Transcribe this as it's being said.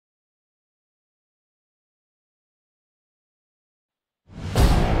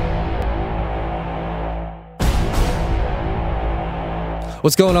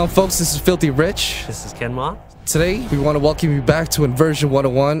What's going on, folks? This is Filthy Rich. This is Ken Ma. Today, we want to welcome you back to Inversion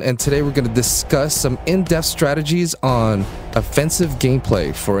 101, and today we're going to discuss some in-depth strategies on offensive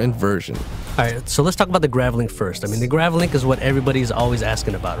gameplay for Inversion. Alright, so let's talk about the Gravlink first. I mean, the Gravlink is what everybody's always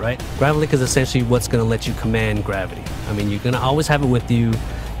asking about, right? Gravlink is essentially what's going to let you command gravity. I mean, you're going to always have it with you.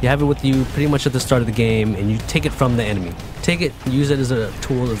 You have it with you pretty much at the start of the game, and you take it from the enemy. Take it, use it as a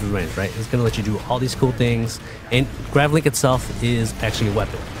tool of revenge, right? It's going to let you do all these cool things, and Gravlink itself is actually a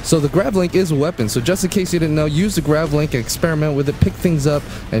weapon. So the Gravlink is a weapon, so just in case you didn't know, use the Gravlink and experiment with it, pick things up,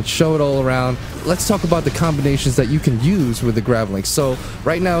 and show it all around. Let's talk about the combinations that you can use with the Gravlink. So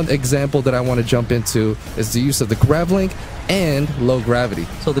right now, the example that I want to jump into is the use of the Gravlink and low gravity.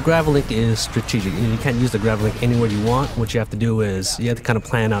 So the Gravlink is strategic. You can't use the Gravlink anywhere you want. What you have to do is you have to kind of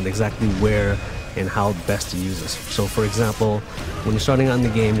plan out exactly where and how best to use this. So for example, when you're starting out in the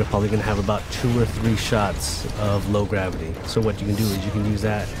game, you're probably going to have about 2 or 3 shots of low gravity. So what you can do is you can use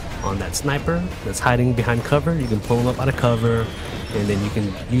that on that sniper that's hiding behind cover. You can pull him up out of cover, and then you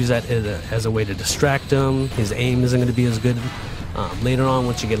can use that as a way to distract him. His aim isn't going to be as good. Later on,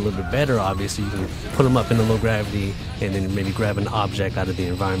 once you get a little bit better, obviously, you can put him up in the low gravity and then maybe grab an object out of the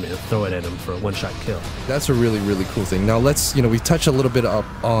environment and throw it at him for a one-shot kill. That's a really, really cool thing. Now let's, we touched a little bit up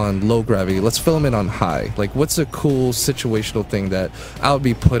on low gravity. Let's fill them in on high. Like, what's a cool situational thing that I would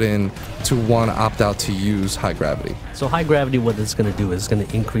be put in to want to opt out to use high gravity? So high gravity, what it's going to do is it's going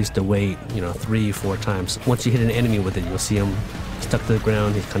to increase the weight, 3-4 times. Once you hit an enemy with it, you'll see him stuck to the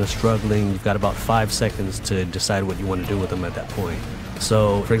ground. He's kind of struggling. You've got about 5 seconds to decide what you want to do with him at that point.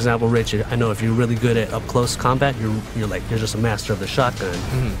 So, for example, Rich, I know if you're really good at up-close combat, you're just a master of the shotgun.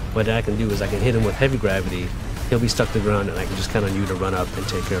 What I can do is I can hit him with heavy gravity. He'll be stuck to the ground, and I can just count on you to run up and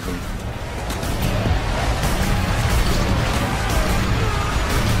take care of him.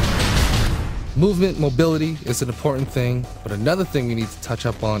 Movement, mobility is an important thing, but another thing we need to touch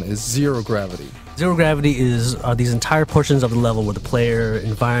up on is zero gravity. Zero gravity are these entire portions of the level where the player,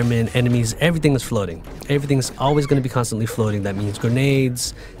 environment, enemies, everything is floating. Everything's always going to be constantly floating. That means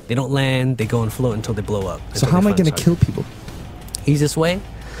grenades, they don't land, they go and float until they blow up. So how am I going to kill people? Easiest way,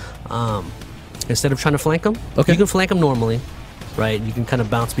 instead of trying to flank them, you can flank them normally, right? You can kind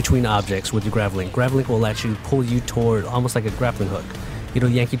of bounce between objects with your Gravlink. Gravlink will actually pull you toward, almost like a grappling hook. It'll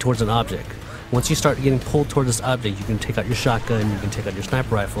yank you towards an object. Once you start getting pulled toward this object, you can take out your shotgun, you can take out your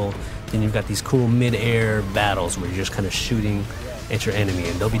sniper rifle, then you've got these cool mid-air battles where you're just kind of shooting at your enemy,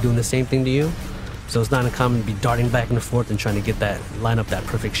 and they'll be doing the same thing to you. So it's not uncommon to be darting back and forth and trying to line up that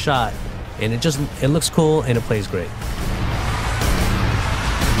perfect shot, and it looks cool and it plays great.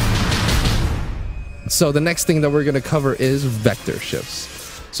 So the next thing that we're going to cover is vector shifts.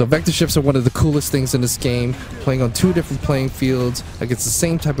 So vector shifts are one of the coolest things in this game, playing on 2 different playing fields against the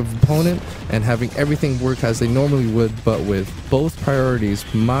same type of opponent and having everything work as they normally would, but with both priorities,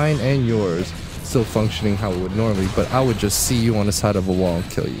 mine and yours, still functioning how it would normally, but I would just see you on the side of a wall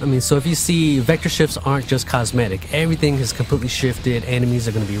and kill you. I mean, so if you see, vector shifts aren't just cosmetic. Everything has completely shifted. Enemies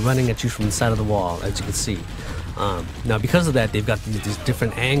are going to be running at you from the side of the wall, as you can see. Now, because of that, they've got these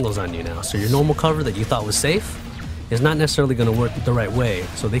different angles on you now. So your normal cover that you thought was safe is not necessarily going to work the right way.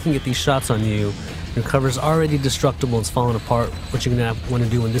 So they can get these shots on you. Your cover's already destructible, it's falling apart. What you're going to want to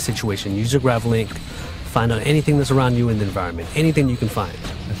do in this situation, use your Gravlink, find out anything that's around you in the environment, anything you can find.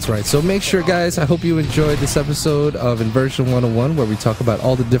 That's right. So make sure, guys, I hope you enjoyed this episode of Inversion 101, where we talk about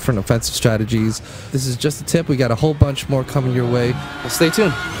all the different offensive strategies. This is just a tip. We got a whole bunch more coming your way. Well, stay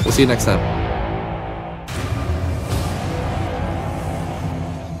tuned. We'll see you next time.